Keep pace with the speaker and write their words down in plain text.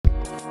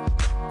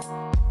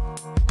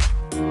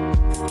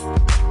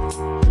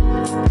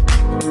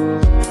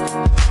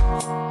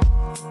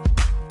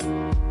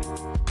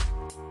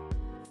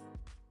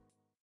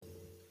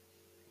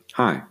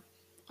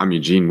I'm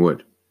Eugene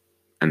Wood,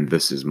 and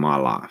this is my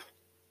life.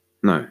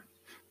 No,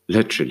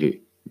 literally,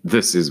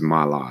 this is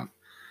my life.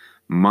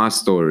 My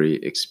story,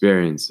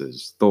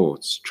 experiences,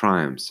 thoughts,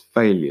 triumphs,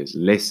 failures,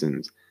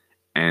 lessons,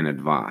 and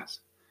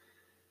advice.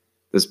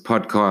 This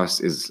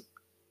podcast is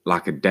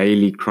like a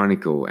daily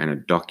chronicle and a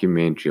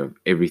documentary of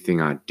everything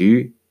I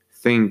do,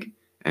 think,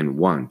 and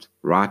want,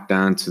 right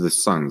down to the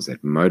songs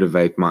that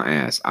motivate my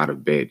ass out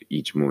of bed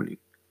each morning.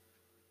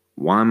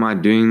 Why am I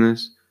doing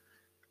this?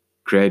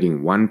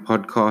 Creating one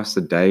podcast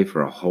a day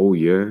for a whole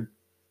year?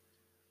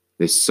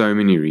 There's so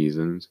many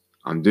reasons.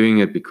 I'm doing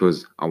it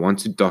because I want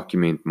to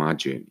document my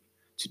journey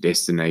to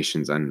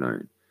destinations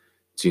unknown,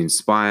 to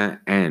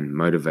inspire and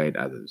motivate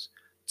others,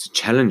 to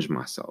challenge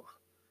myself.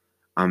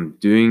 I'm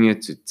doing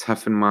it to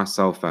toughen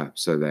myself up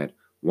so that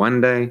one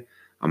day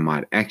I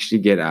might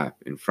actually get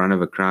up in front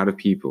of a crowd of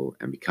people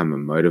and become a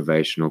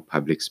motivational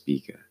public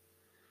speaker.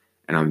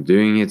 And I'm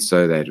doing it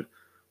so that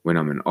when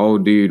I'm an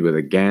old dude with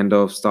a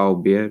Gandalf-style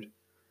beard,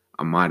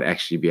 I might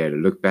actually be able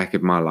to look back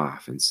at my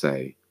life and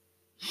say,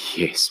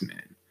 yes,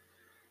 man.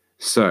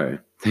 So,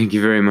 thank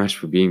you very much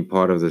for being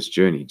part of this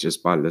journey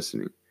just by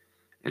listening.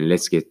 And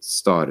let's get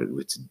started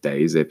with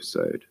today's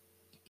episode.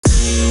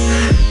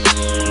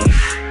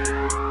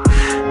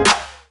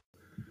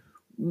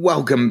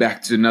 Welcome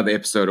back to another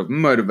episode of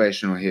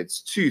Motivational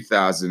Hits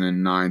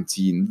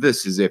 2019.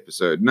 This is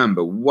episode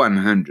number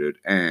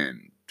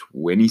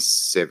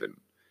 127.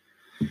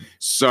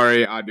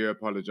 Sorry, I do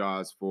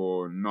apologize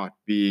for not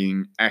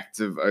being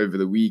active over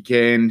the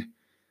weekend.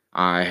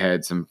 I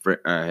had a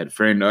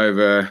friend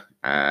over,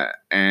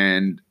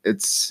 and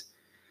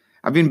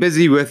I've been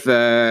busy with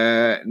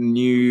a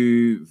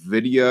new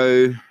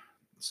video,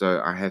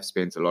 so I have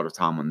spent a lot of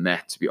time on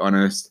that, to be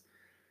honest,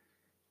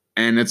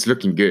 and it's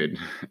looking good.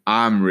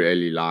 I'm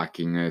really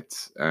liking it.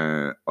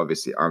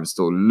 Obviously, I'm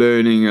still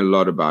learning a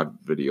lot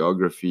about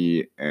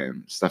videography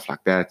and stuff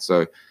like that,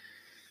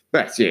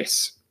 but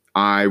yes,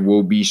 I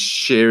will be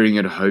sharing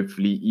it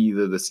hopefully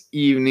either this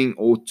evening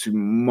or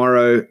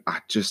tomorrow. I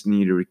just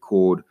need to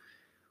record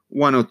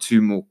one or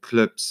two more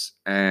clips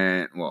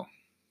a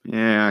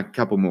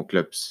couple more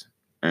clips,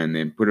 and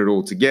then put it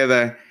all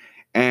together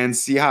and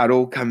see how it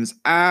all comes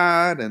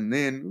out. And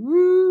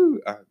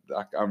then,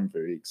 I'm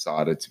very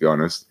excited, to be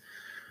honest.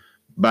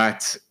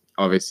 But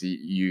obviously,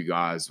 you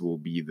guys will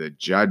be the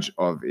judge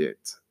of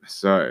it.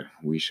 So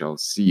we shall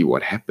see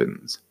what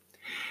happens.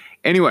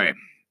 Anyway,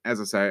 as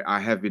I say,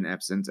 I have been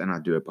absent, and I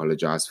do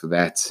apologize for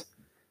that.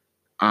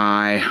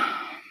 I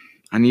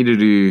needed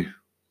to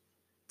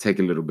take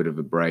a little bit of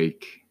a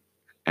break,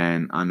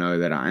 and I know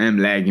that I am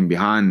lagging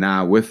behind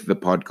now with the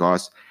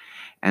podcast,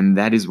 and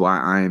that is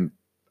why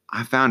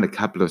I found a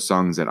couple of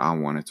songs that I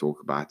want to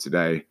talk about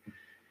today.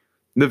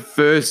 The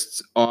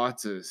first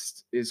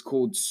artist is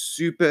called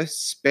Super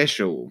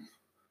Special.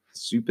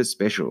 Super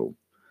Special.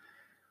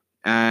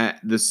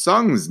 The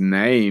song's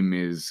name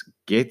is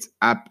Get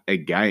Up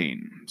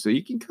Again. So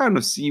you can kind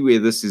of see where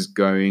this is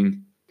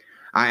going.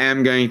 I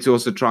am going to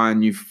also try a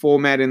new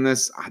format in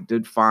this. I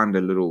did find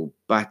a little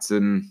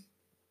button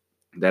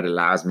that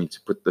allows me to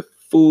put the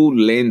full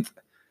length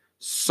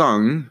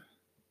song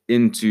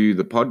into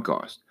the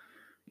podcast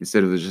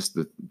instead of just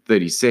the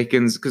 30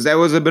 seconds, because that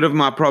was a bit of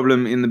my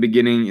problem in the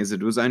beginning, is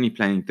it was only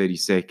playing 30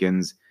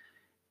 seconds,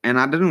 and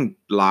I didn't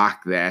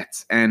like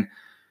that. And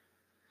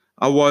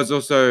I was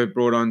also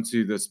brought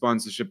onto the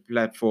sponsorship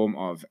platform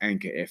of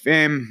Anchor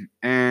FM,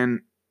 and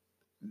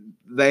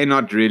they're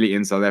not really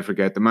in South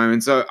Africa at the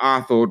moment. So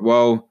I thought,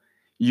 well,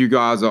 you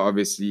guys are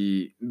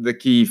obviously the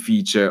key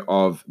feature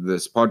of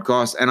this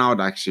podcast, and I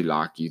would actually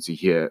like you to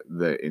hear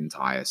the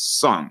entire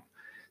song.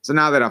 So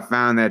now that I've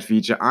found that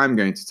feature, I'm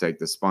going to take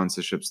the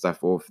sponsorship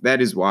stuff off. That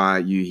is why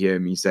you hear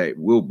me say,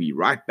 we'll be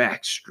right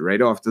back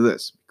straight after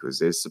this, because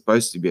there's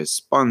supposed to be a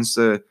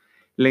sponsor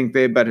link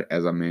there. But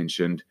as I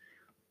mentioned,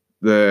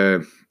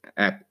 the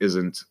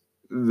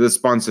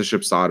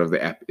sponsorship side of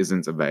the app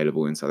isn't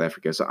available in South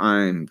Africa. So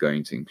I'm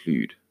going to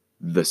include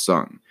the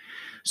song.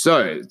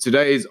 So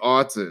today's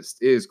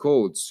artist is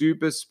called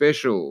Super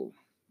Special.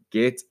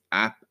 Get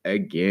Up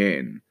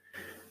Again.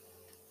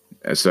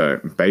 So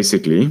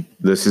basically,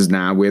 this is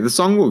now where the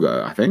song will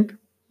go, I think.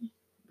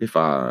 If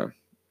I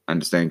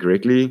understand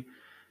correctly,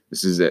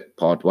 this is it,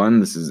 part one.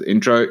 This is the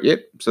intro.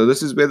 Yep. So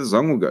this is where the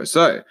song will go.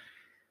 So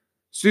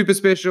Super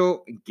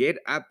Special, Get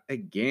Up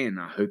Again.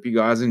 I hope you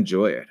guys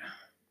enjoy it.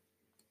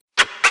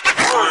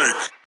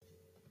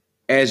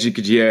 As you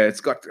could hear,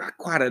 it's got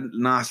quite a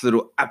nice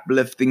little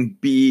uplifting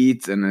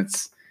beat, and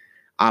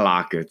I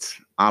like it.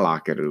 I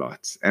like it a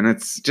lot. And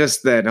it's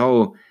just that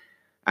whole,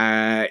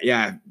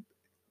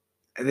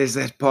 there's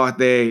that part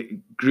there,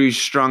 grew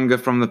stronger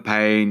from the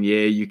pain.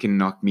 Yeah, you can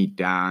knock me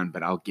down,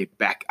 but I'll get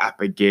back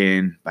up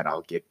again.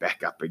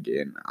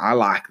 I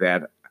like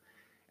that.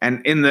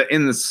 And in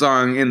the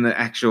song, in the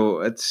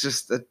actual, it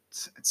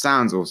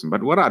sounds awesome.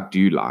 But what I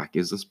do like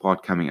is this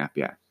part coming up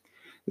here.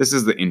 This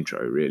is the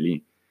intro,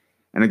 really.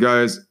 And it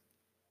goes,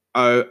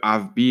 oh,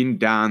 I've been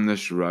down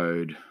this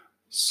road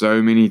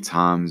so many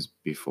times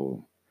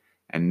before,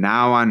 and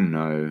now I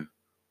know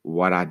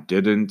what I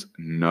didn't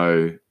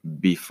know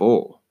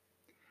before.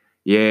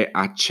 Yeah,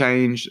 I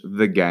changed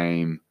the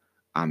game.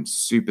 I'm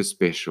super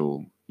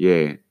special.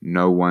 Yeah,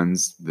 no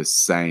one's the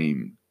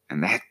same.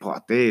 And that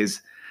part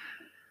this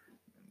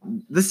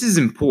is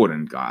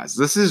important, guys.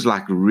 This is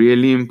like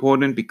really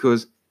important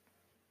because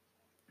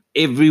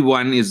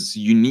everyone is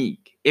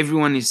unique.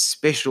 Everyone is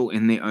special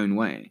in their own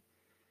way.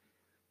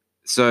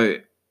 So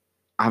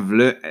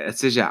it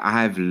says, yeah,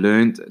 I have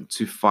learned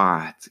to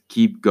fight,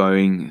 keep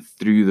going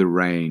through the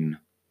rain.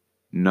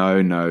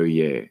 No,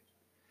 yeah.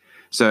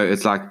 So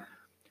it's like,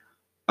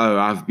 oh,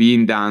 I've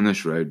been down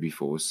this road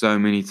before so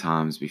many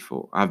times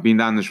before. I've been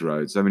down this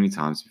road so many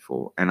times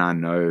before, and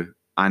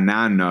I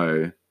now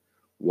know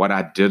what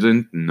I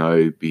didn't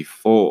know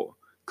before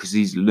because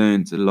he's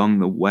learned along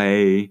the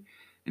way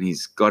and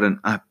he's gotten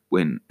up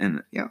and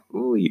yeah,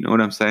 oh, you know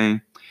what I'm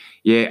saying?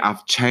 Yeah,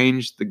 I've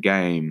changed the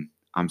game.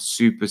 I'm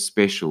super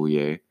special,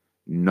 yeah.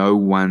 No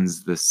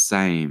one's the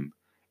same.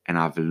 And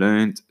I've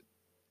learned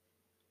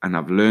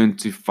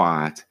to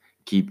fight,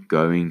 keep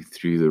going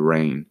through the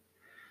rain.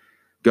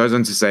 Goes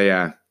on to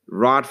say,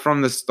 right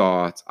from the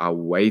start, I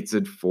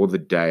waited for the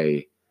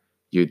day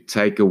you'd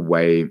take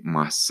away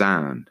my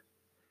sound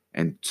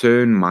and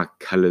turn my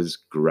colors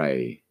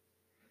gray.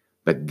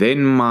 But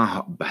then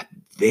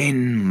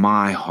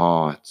my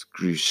heart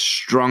grew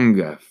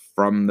stronger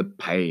from the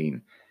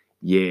pain.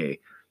 Yeah,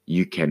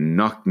 you can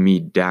knock me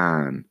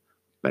down,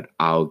 but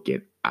I'll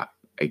get up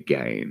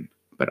again.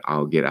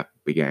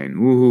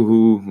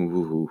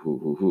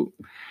 Ooh.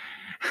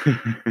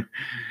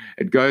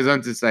 It goes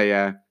on to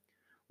say,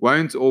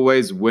 won't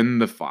always win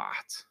the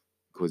fight,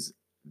 because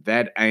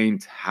that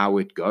ain't how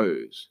it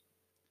goes.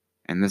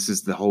 And this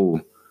is the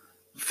whole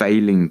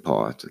failing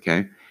part,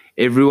 okay?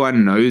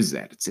 Everyone knows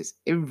that. It says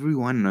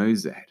everyone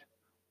knows that.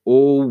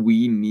 All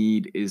we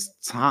need is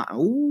time.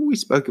 Oh, we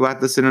spoke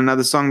about this in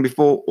another song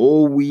before.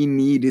 All we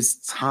need is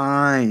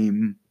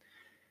time.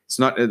 It's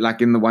not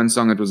like in the one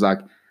song, it was like,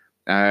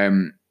 I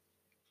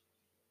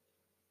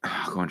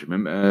can't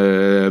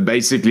remember.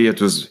 Basically, it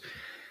was,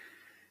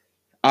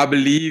 I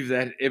believe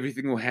that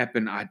everything will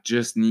happen. I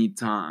just need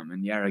time.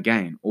 And yeah,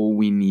 again, all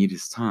we need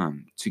is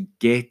time to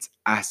get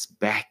us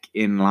back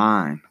in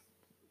line.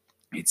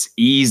 It's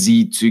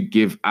easy to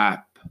give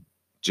up.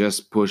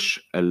 Just push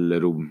a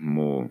little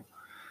more.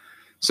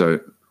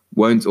 So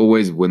won't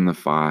always win the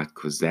fight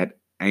because that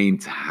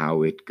ain't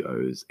how it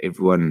goes.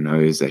 Everyone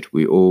knows that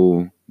we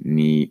all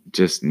need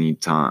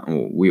time,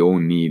 or we all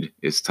need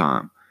is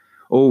time.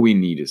 All we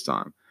need is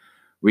time.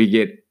 We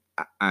get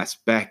us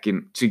back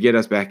in to get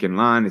us back in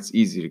line. It's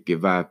easy to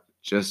give up.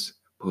 Just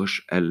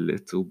push a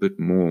little bit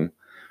more.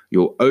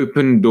 You'll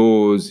open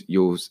doors.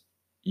 You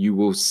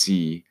will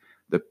see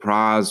the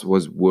prize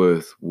was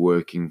worth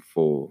working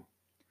for.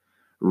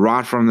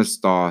 Right from the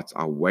start,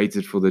 I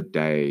waited for the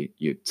day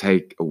you'd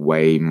take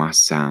away my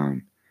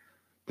sound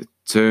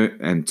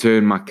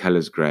turn my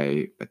colors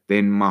gray. But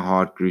then my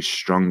heart grew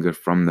stronger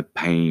from the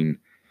pain.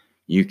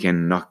 You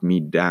can knock me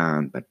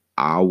down, but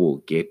I will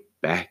get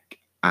back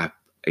up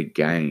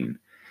again.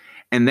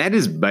 And that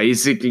is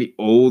basically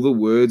all the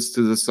words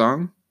to the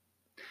song.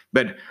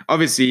 But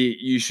obviously,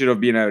 you should have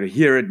been able to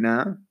hear it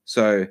now.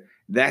 So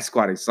that's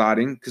quite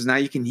exciting because now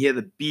you can hear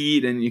the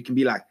beat and you can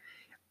be like,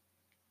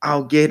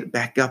 I'll get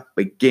back up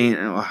again.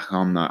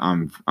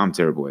 Oh, I'm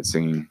terrible at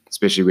singing,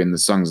 especially when the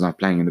song's not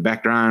playing in the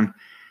background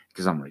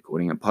because I'm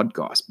recording a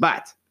podcast.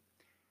 But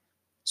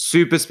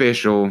super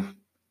special,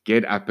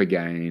 Get Up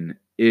Again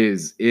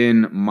is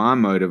in my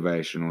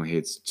Motivational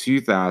Hits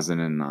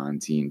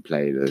 2019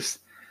 playlist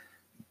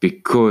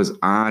because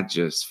I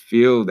just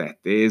feel that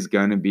there's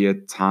going to be a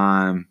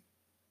time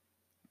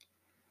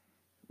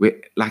where,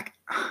 like,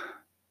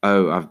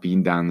 oh, I've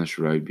been down this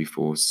road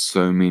before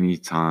so many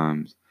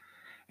times.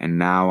 And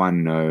now I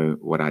know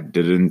what I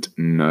didn't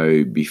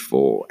know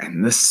before.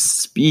 And this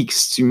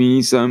speaks to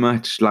me so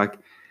much. Like,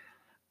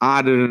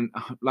 I didn't,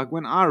 like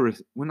when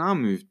I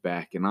moved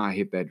back and I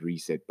hit that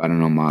reset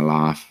button on my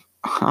life,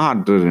 I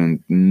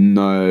didn't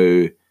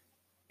know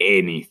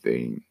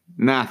anything.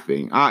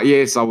 Nothing.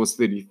 Yes, I was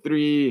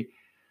 33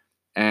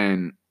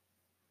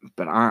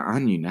 but I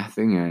knew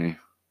nothing,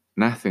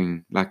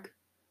 Nothing. Like,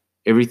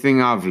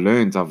 everything I've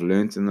learned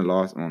in the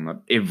last, well,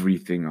 not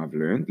everything I've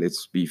learned,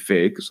 let's be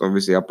fair, because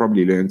obviously I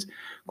probably learned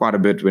quite a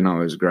bit when I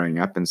was growing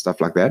up and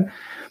stuff like that.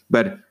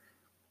 But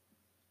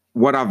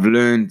what I've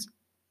learned,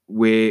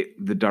 where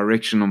the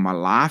direction of my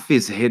life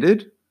is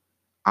headed,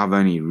 I've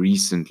only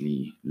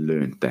recently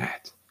learned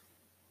that.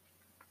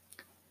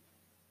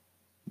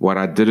 What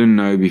I didn't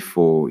know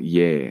before,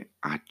 yeah,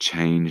 I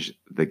changed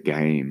the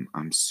game.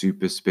 I'm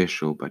super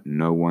special, but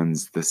no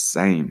one's the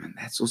same. And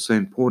that's also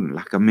important,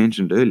 like I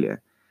mentioned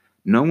earlier.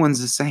 No one's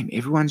the same.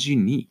 Everyone's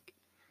unique.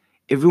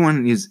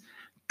 Everyone is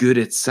good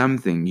at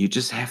something. You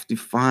just have to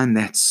find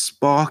that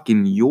spark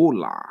in your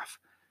life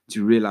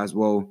to realize,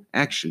 well,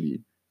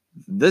 actually,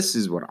 this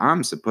is what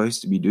I'm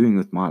supposed to be doing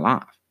with my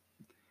life.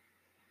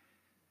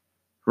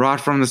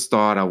 Right from the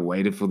start, I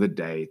waited for the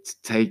day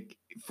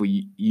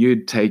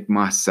you'd take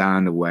my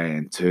sound away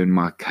and turn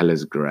my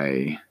colors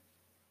gray.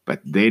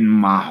 But then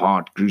my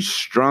heart grew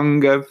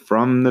stronger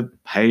from the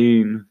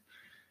pain.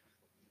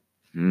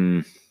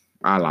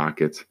 I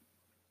like it.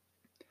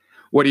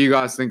 What do you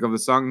guys think of the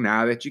song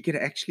now that you can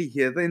actually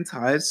hear the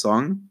entire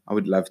song? I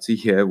would love to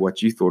hear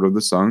what you thought of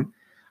the song.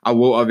 I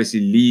will obviously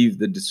leave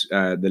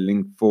the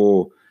link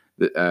for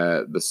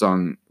the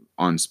song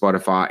on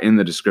Spotify in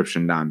the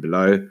description down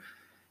below.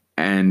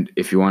 And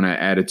if you want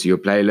to add it to your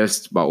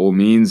playlist, by all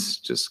means,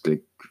 just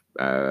click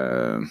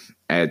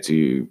add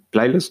to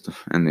playlist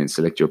and then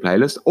select your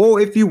playlist. Or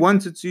if you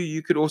wanted to,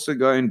 you could also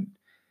go and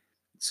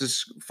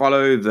just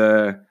follow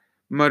the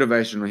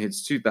Motivational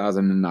Hits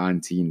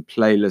 2019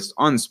 playlist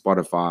on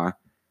Spotify.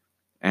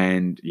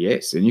 And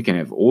yes, and you can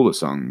have all the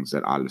songs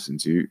that I listen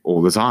to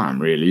all the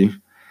time, really.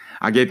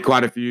 I get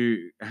quite a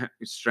few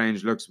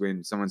strange looks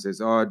when someone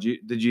says, "Oh,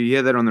 did you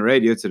hear that on the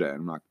radio today?"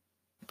 I'm like,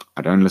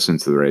 I don't listen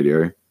to the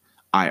radio.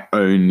 I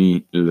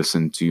only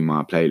listen to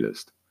my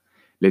playlist.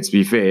 Let's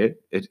be fair,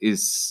 it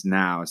is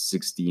now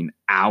 16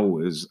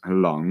 hours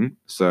long.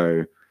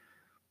 So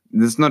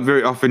it's not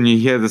very often you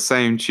hear the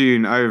same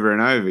tune over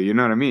and over. You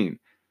know what I mean?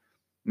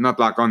 Not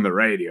like on the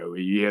radio where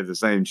you hear the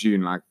same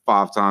tune like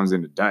 5 times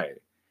in a day.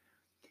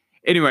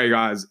 Anyway,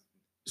 guys,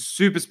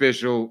 super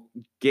special.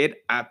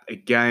 Get Up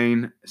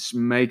Again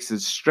makes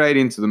it straight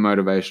into the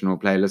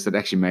motivational playlist. It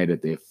actually made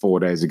it there 4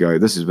 days ago.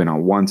 This is when I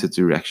wanted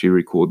to actually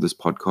record this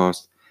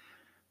podcast.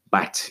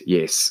 But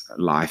yes,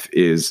 life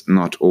is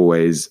not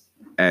always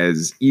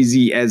as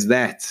easy as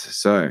that.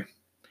 So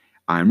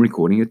I'm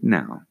recording it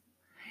now.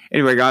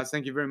 Anyway, guys,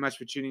 thank you very much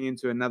for tuning in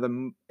to another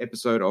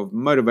episode of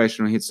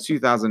Motivational Hits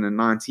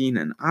 2019,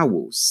 and I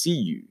will see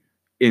you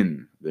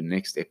in the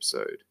next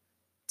episode.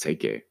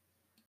 Take care.